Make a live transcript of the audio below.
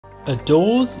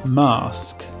Ador's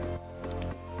mask.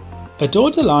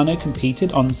 Adore Delano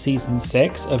competed on season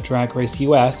 6 of Drag Race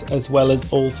US as well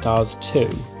as All Stars 2.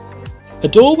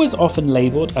 Adore was often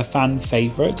labelled a fan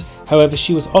favourite, however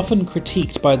she was often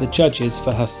critiqued by the judges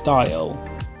for her style.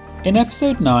 In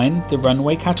episode 9, the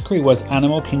runway category was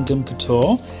Animal Kingdom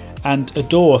Couture, and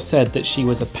Adore said that she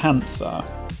was a panther.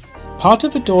 Part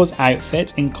of Adore's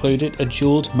outfit included a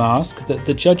jewelled mask that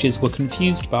the judges were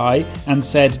confused by and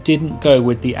said didn't go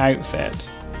with the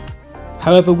outfit.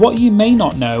 However, what you may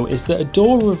not know is that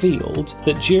Adore revealed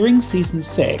that during season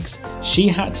 6, she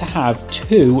had to have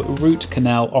 2 root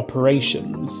canal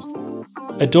operations.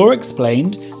 Adore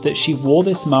explained that she wore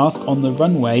this mask on the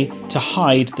runway to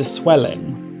hide the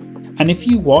swelling. And if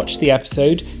you watch the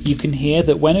episode, you can hear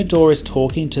that when Adore is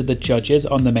talking to the judges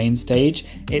on the main stage,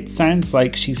 it sounds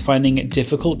like she's finding it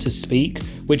difficult to speak,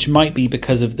 which might be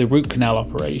because of the root canal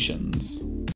operations.